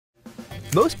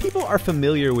Most people are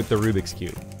familiar with the Rubik's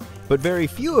Cube, but very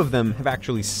few of them have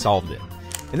actually solved it.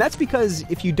 And that's because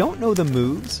if you don't know the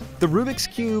moves, the Rubik's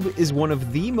Cube is one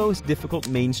of the most difficult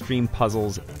mainstream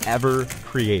puzzles ever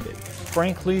created.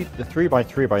 Frankly, the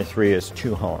 3x3x3 is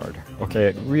too hard. Okay,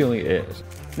 it really is.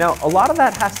 Now, a lot of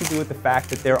that has to do with the fact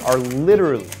that there are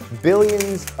literally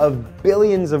billions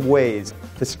of ways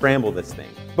to scramble this thing.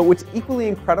 But what's equally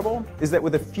incredible is that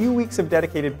with a few weeks of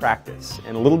dedicated practice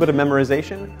and a little bit of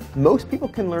memorization, most people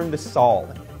can learn to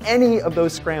solve any of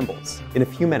those scrambles in a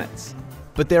few minutes.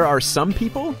 But there are some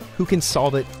people who can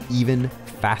solve it even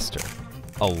faster.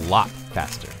 A lot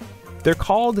faster. They're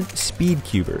called speed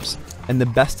cubers, and the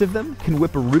best of them can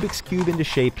whip a Rubik's Cube into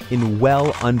shape in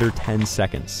well under 10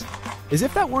 seconds. As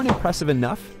if that weren't impressive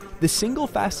enough, the single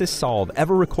fastest solve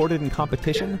ever recorded in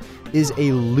competition is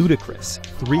a ludicrous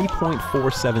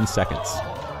 3.47 seconds.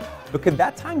 But could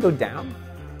that time go down?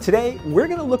 Today, we're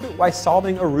going to look at why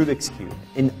solving a Rubik's Cube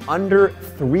in under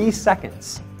 3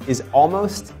 seconds is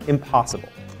almost impossible.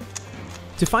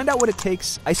 To find out what it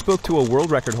takes, I spoke to a world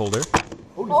record holder,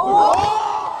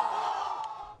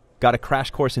 got a crash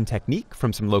course in technique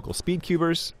from some local speed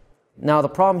cubers. Now the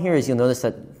problem here is you'll notice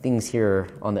that things here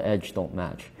on the edge don't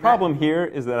match. Problem here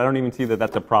is that I don't even see that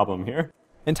that's a problem here.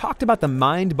 And talked about the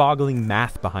mind-boggling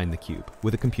math behind the cube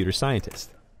with a computer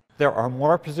scientist. There are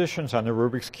more positions on the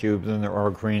Rubik's Cube than there are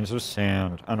grains of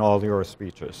sand on all your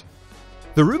speeches.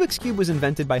 The Rubik's Cube was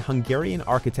invented by Hungarian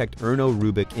architect Erno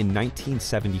Rubik in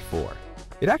 1974.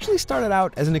 It actually started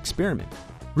out as an experiment.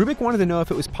 Rubik wanted to know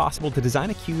if it was possible to design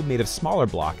a cube made of smaller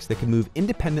blocks that could move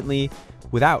independently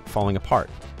without falling apart.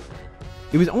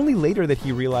 It was only later that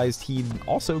he realized he'd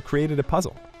also created a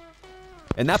puzzle.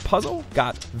 And that puzzle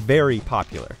got very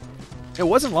popular. It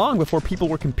wasn't long before people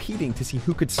were competing to see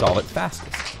who could solve it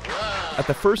fastest. At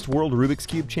the first World Rubik's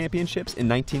Cube Championships in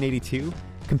 1982,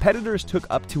 competitors took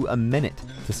up to a minute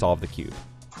to solve the cube.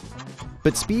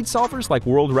 But speed solvers like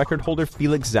world record holder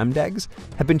Felix Zemdegs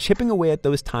have been chipping away at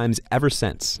those times ever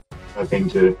since. I've been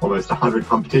to almost 100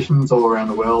 competitions all around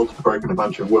the world, broken a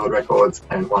bunch of world records,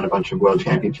 and won a bunch of world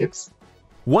championships.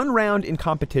 One round in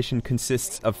competition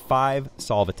consists of 5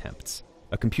 solve attempts.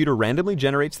 A computer randomly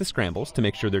generates the scrambles to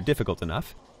make sure they're difficult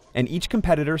enough, and each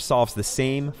competitor solves the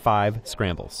same 5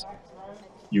 scrambles.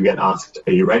 You get asked,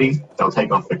 are you ready? They'll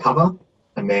take off the cover,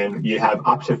 and then you have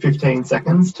up to 15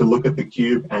 seconds to look at the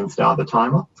cube and start the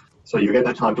timer. So you get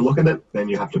that time to look at it, then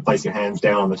you have to place your hands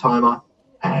down on the timer,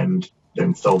 and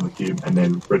then solve the cube, and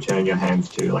then return your hands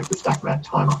to like the stack mat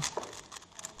timer.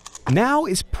 Now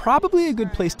is probably a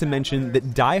good place to mention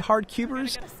that die-hard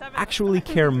cubers actually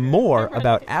care more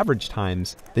about average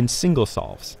times than single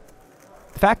solves.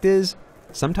 The fact is,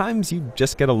 sometimes you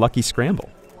just get a lucky scramble.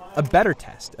 A better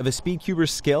test of a speed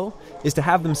cuber's skill is to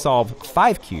have them solve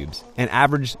 5 cubes and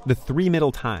average the 3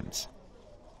 middle times.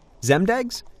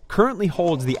 Zemdegs currently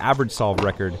holds the average solve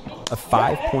record of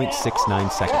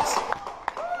 5.69 seconds.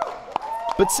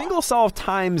 But single solve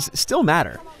times still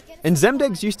matter. And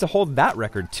Zemdegs used to hold that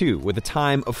record too, with a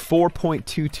time of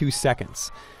 4.22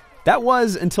 seconds. That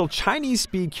was until Chinese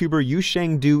speed cuber Yu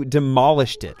Shengdu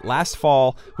demolished it last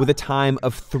fall with a time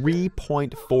of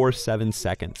 3.47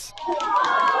 seconds.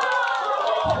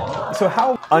 So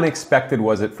how unexpected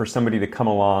was it for somebody to come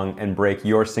along and break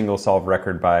your single solve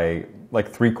record by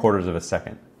like 3/4 of a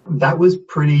second? That was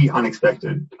pretty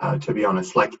unexpected, to be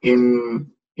honest. Like in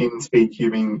speed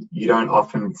cubing, you don't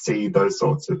often see those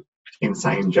sorts of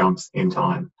insane jumps in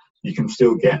time. You can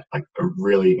still get like a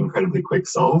really incredibly quick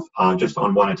solve just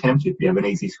on one attempt if you have an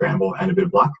easy scramble and a bit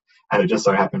of luck. And it just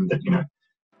so happened that,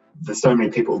 there's so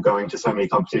many people going to so many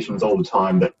competitions all the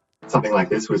time that something like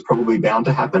this was probably bound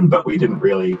to happen, but we didn't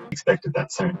really expect it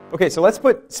that soon. Okay, so let's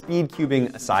put speed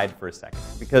cubing aside for a second,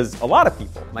 because a lot of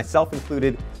people, myself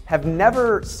included, have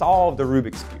never solved a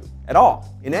Rubik's Cube at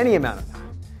all in any amount of time.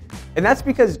 And that's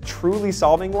because truly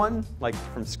solving one, like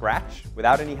from scratch,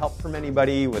 without any help from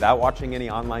anybody, without watching any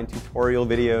online tutorial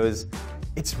videos,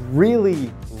 it's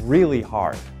really, really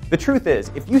hard. The truth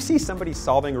is, if you see somebody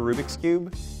solving a Rubik's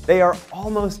Cube, they are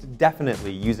almost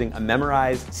definitely using a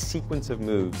memorized sequence of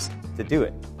moves to do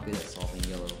it.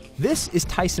 This is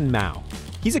Tyson Mao.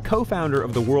 He's a co-founder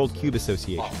of the World Cube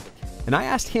Association. And I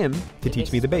asked him to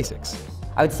teach me the basics.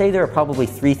 I would say there are probably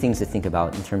 3 things to think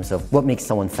about in terms of what makes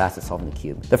someone fast at solving the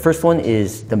cube. The first one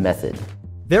is the method.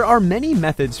 There are many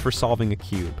methods for solving a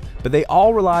cube, but they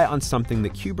all rely on something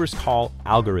that cubers call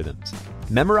algorithms,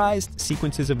 memorized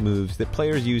sequences of moves that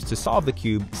players use to solve the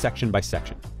cube section by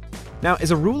section. Now,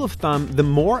 as a rule of thumb, the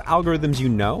more algorithms you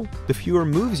know, the fewer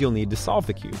moves you'll need to solve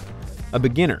the cube. A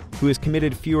beginner who has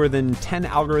committed fewer than 10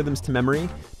 algorithms to memory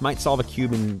might solve a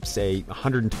cube in, say,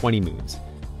 120 moves,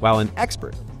 while an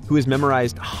expert who has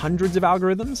memorized hundreds of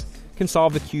algorithms, can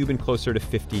solve the cube in closer to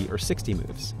 50 or 60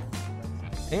 moves.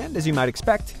 And as you might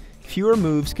expect, fewer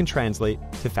moves can translate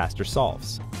to faster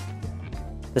solves.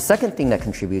 The second thing that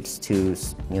contributes to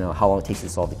how long it takes you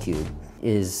to solve the cube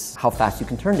is how fast you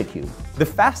can turn the cube. The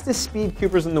fastest speed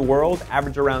cubers in the world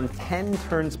average around 10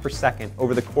 turns per second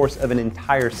over the course of an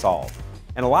entire solve,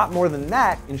 and a lot more than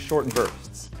that in short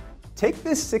bursts. Take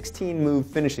this 16-move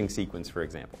finishing sequence, for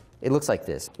example. It looks like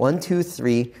this. 1, 2,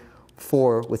 3,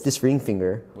 4 with this ring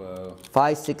finger. Whoa.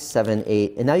 5, 6, 7,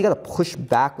 8. And now you got to push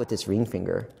back with this ring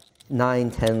finger. 9,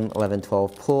 10, 11,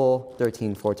 12, pull.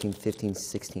 13, 14, 15,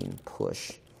 16,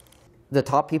 push. The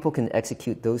top people can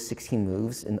execute those 16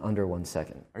 moves in under 1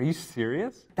 second. Are you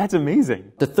serious? That's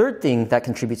amazing. The third thing that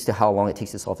contributes to how long it takes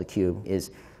to solve the cube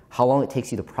is how long it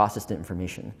takes you to process the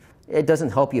information. It doesn't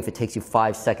help you if it takes you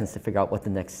 5 seconds to figure out what the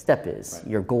next step is.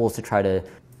 Right. Your goal is to try to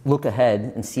look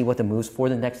ahead and see what the moves for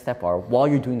the next step are while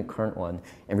you're doing the current one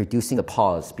and reducing the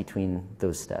pause between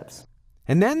those steps.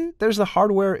 And then there's the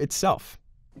hardware itself.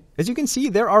 As you can see,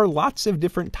 there are lots of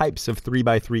different types of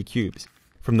 3x3 cubes.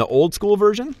 From the old school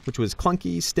version, which was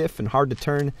clunky, stiff, and hard to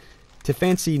turn, to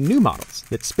fancy new models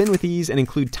that spin with ease and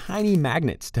include tiny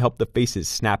magnets to help the faces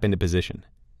snap into position.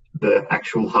 The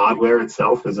actual hardware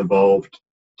itself has evolved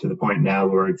to the point now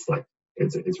where it's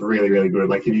really, really good.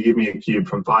 Like if you give me a cube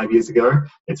from 5 years ago,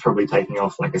 it's probably taking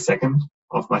off like a second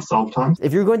off my solve time.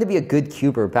 If you're going to be a good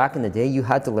cuber, back in the day, you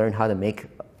had to learn how to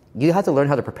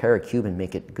prepare a cube and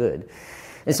make it good.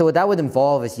 And so what that would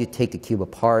involve is you take the cube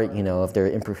apart, if there are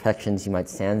imperfections, you might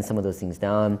sand some of those things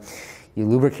down. You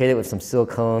lubricate it with some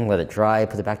silicone, let it dry,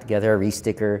 put it back together,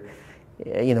 re-sticker,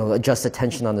 adjust the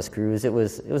tension on the screws. It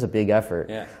was a big effort.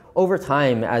 Yeah. Over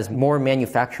time, as more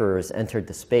manufacturers entered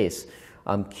the space,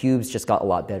 cubes just got a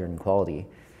lot better in quality.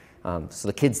 So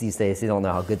the kids these days, they don't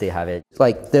know how good they have it.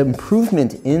 Like the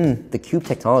improvement in the cube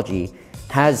technology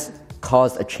has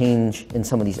caused a change in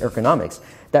some of these ergonomics.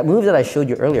 That move that I showed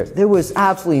you earlier, there was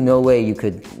absolutely no way you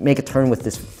could make a turn with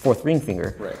this fourth ring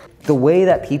finger. Right. The way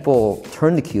that people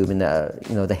turn the cube and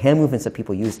the hand movements that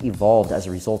people use evolved as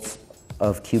a result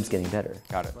of cubes getting better.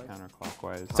 Got it.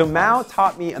 Counterclockwise. So Mao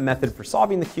taught me a method for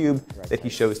solving the cube that he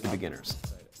shows to beginners.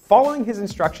 Following his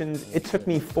instructions, it took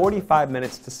me 45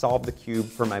 minutes to solve the cube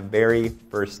for my very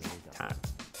first time.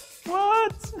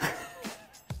 What?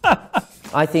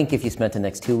 I think if you spent the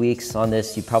next 2 weeks on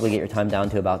this, you'd probably get your time down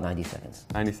to about 90 seconds.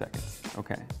 90 seconds.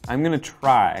 Okay. I'm going to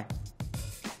try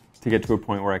to get to a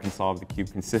point where I can solve the cube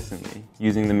consistently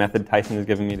using the method Tyson has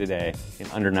given me today in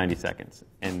under 90 seconds.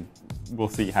 And we'll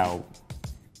see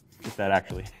if that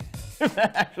actually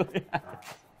happens.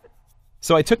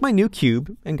 So I took my new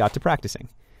cube and got to practicing.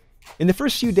 In the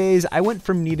first few days, I went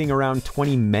from needing around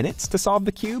 20 minutes to solve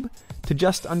the cube to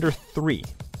just under 3.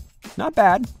 Not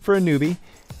bad for a newbie.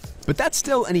 But that's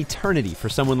still an eternity for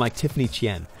someone like Tiffany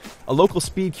Chien, a local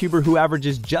speed cuber who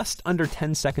averages just under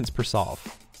 10 seconds per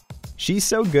solve. She's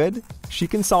so good, she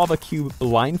can solve a cube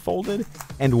blindfolded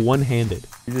and one-handed.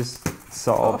 You just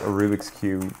solved a Rubik's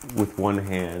Cube with one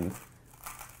hand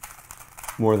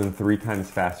more than 3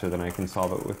 times faster than I can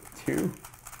solve it with 2.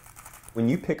 When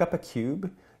you pick up a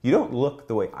cube, you don't look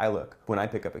the way I look when I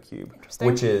pick up a cube,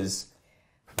 which is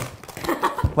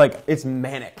like, it's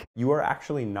manic. You are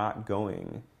actually not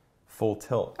going full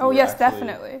tilt. Oh, yes,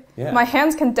 definitely. Yeah. My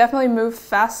hands can definitely move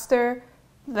faster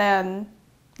than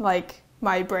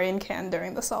my brain can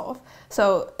during the solve.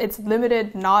 So it's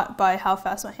limited not by how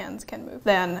fast my hands can move,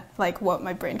 than what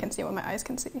my brain can see, what my eyes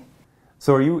can see.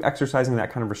 So are you exercising that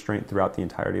kind of restraint throughout the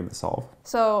entirety of the solve?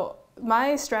 So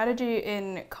my strategy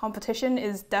in competition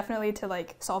is definitely to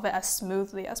solve it as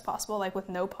smoothly as possible, with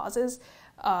no pauses.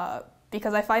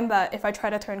 Because I find that if I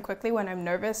try to turn quickly when I'm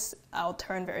nervous, I'll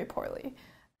turn very poorly.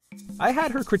 I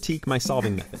had her critique my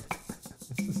solving method.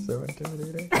 This is so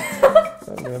intimidating.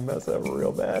 I'm going to mess up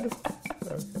real bad.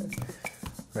 Okay.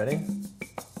 Ready?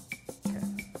 Okay.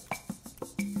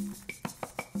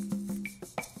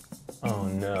 Oh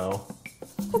no.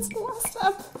 That's the last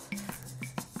step.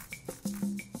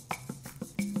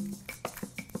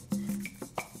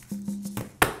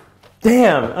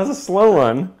 Damn, that was a slow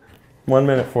one. 1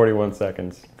 minute, 41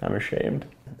 seconds. I'm ashamed.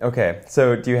 Okay,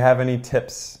 so do you have any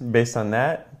tips based on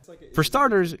that? For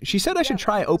starters, she said I should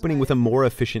try opening with a more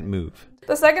efficient move.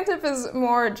 The second tip is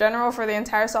more general for the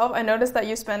entire solve. I noticed that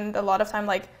you spend a lot of time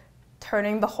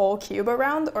turning the whole cube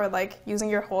around, or using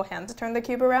your whole hand to turn the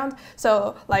cube around.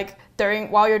 So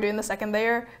while you're doing the second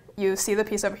layer, you see the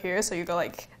piece over here, so you go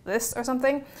like this or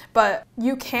something. But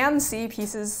you can see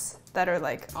pieces that are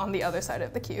on the other side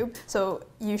of the cube. So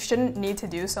you shouldn't need to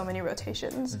do so many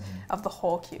rotations of the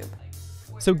whole cube.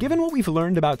 So given what we've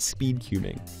learned about speed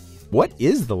cubing, what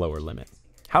is the lower limit?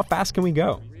 How fast can we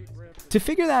go? To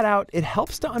figure that out, it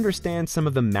helps to understand some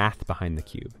of the math behind the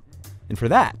cube. And for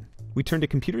that, we turn to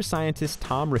computer scientist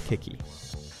Tom Rokicki.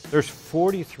 There's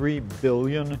 43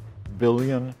 billion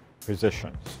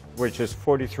positions, which is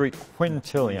 43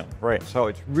 quintillion, right? So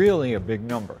it's really a big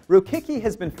number. Rokicki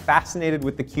has been fascinated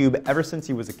with the cube ever since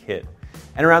he was a kid.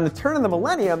 And around the turn of the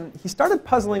millennium, he started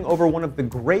puzzling over one of the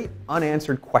great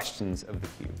unanswered questions of the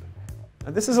cube.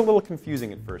 Now, this is a little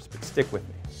confusing at first, but stick with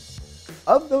me.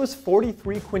 Of those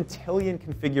 43 quintillion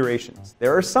configurations,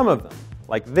 there are some of them,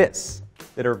 like this,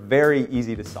 that are very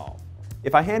easy to solve.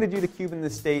 If I handed you the cube in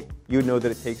this state, you would know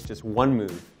that it takes just one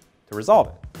move to resolve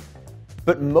it.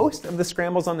 But most of the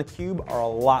scrambles on the cube are a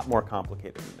lot more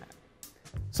complicated than that.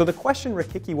 So the question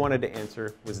Rokicki wanted to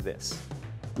answer was this.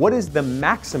 What is the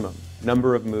maximum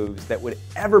number of moves that would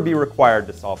ever be required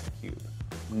to solve the cube,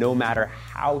 no matter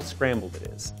how scrambled it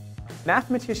is?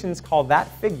 Mathematicians call that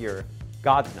figure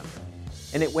God's number,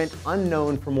 and it went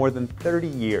unknown for more than 30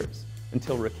 years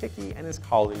until Rokicki and his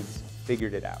colleagues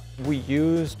figured it out. We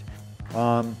used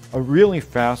a really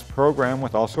fast program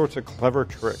with all sorts of clever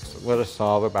tricks that let us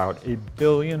solve about 1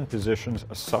 billion positions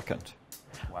a second.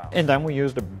 Wow. And then we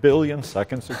used 1 billion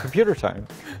seconds of computer time.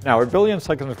 Now, 1 billion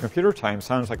seconds of computer time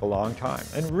sounds like a long time,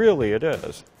 and really it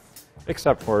is.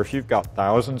 Except for if you've got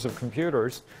thousands of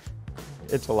computers,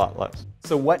 it's a lot less.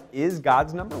 So what is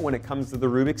God's number when it comes to the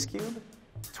Rubik's Cube?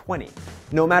 20.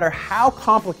 No matter how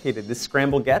complicated this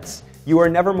scramble gets, you are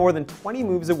never more than 20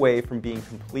 moves away from being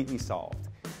completely solved.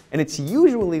 And it's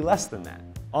usually less than that.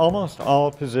 Almost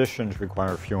all positions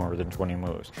require fewer than 20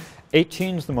 moves.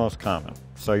 18 is the most common.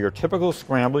 So your typical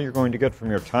scramble you're going to get from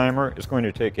your timer is going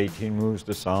to take 18 moves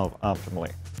to solve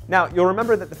optimally. Now, you'll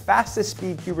remember that the fastest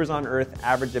speed cubers on Earth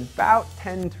average about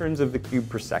 10 turns of the cube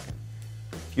per second.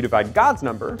 If you divide God's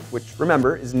number, which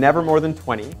remember is never more than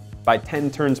 20, by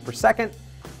 10 turns per second,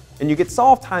 and you get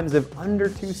solve times of under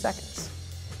 2 seconds.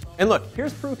 And look,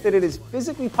 here's proof that it is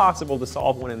physically possible to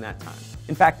solve one in that time.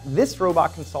 In fact, this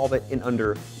robot can solve it in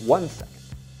under 1 second.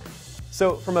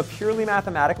 So from a purely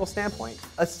mathematical standpoint,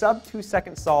 a sub 2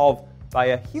 second solve by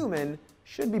a human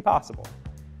should be possible.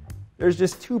 There's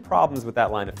just two problems with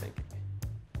that line of thinking.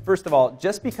 First of all,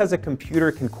 just because a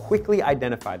computer can quickly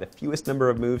identify the fewest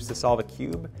number of moves to solve a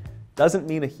cube doesn't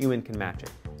mean a human can match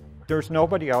it. There's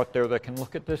nobody out there that can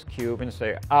look at this cube and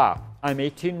say, I'm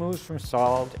 18 moves from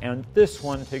solved, and this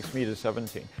one takes me to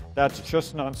 17. That's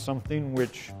just not something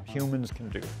which humans can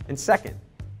do. And second,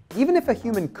 even if a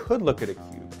human could look at a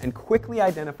cube and quickly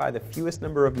identify the fewest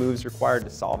number of moves required to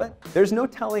solve it, there's no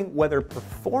telling whether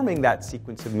performing that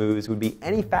sequence of moves would be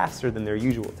any faster than their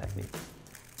usual technique.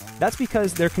 That's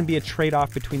because there can be a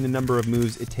trade-off between the number of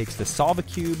moves it takes to solve a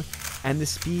cube and the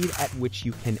speed at which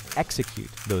you can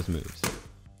execute those moves.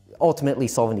 Ultimately,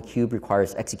 solving the cube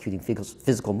requires executing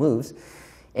physical moves,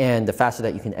 and the faster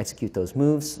that you can execute those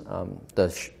moves,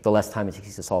 the less time it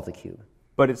takes to solve the cube.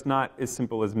 But it's not as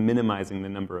simple as minimizing the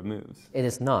number of moves. It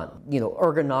is not.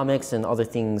 Ergonomics and other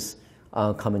things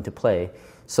come into play.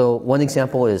 So one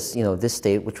example is, this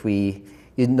state, which you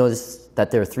notice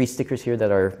that there are 3 stickers here that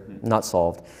are not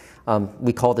solved.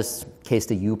 We call this case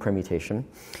the U permutation.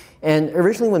 And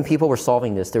originally when people were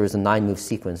solving this, there was a 9-move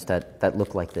sequence that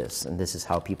looked like this, and this is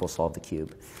how people solved the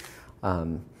cube.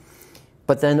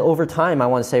 But then over time, I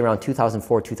want to say around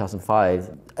 2004,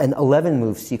 2005, an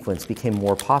 11-move sequence became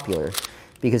more popular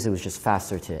because it was just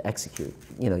faster to execute.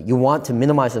 You want to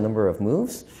minimize the number of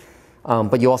moves,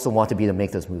 but you also want to be able to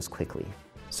make those moves quickly.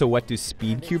 So what do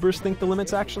speed cubers think the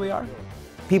limits actually are?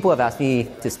 People have asked me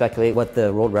to speculate what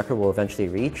the world record will eventually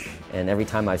reach, and every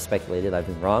time I've speculated, I've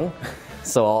been wrong.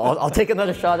 So I'll take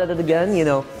another shot at it again.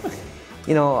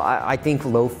 I think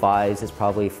low 5s is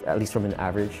probably, at least from an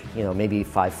average, maybe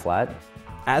 5 flat.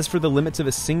 As for the limits of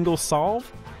a single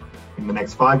solve, in the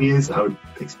next 5 years, I would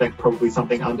expect probably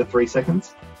something under 3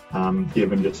 seconds,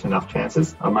 given just enough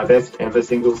chances. My best ever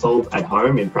single solve at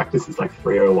home in practice is like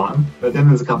 3:01, but then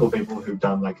there's a couple of people who've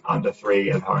done like under 3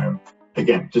 at home.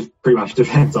 Again, just pretty much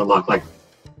depends on luck. Like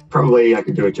probably I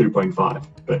could do a 2.5,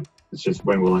 but it's just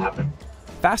when will it happen?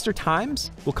 faster times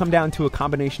will come down to a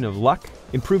combination of luck,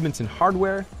 improvements in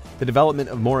hardware, the development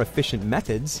of more efficient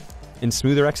methods, and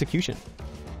smoother execution.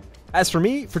 As for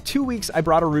me, for 2 weeks, I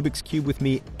brought a Rubik's Cube with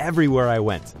me everywhere I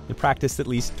went and practiced at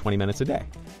least 20 minutes a day.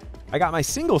 I got my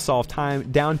single solve time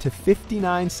down to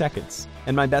 59 seconds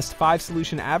and my best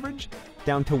 5-solution average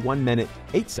down to 1 minute,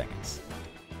 8 seconds.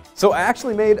 So I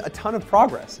actually made a ton of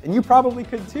progress, and you probably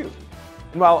could too.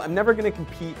 And while I'm never going to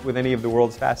compete with any of the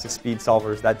world's fastest speed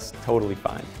solvers, that's totally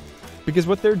fine. Because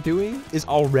what they're doing is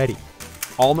already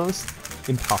almost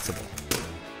impossible.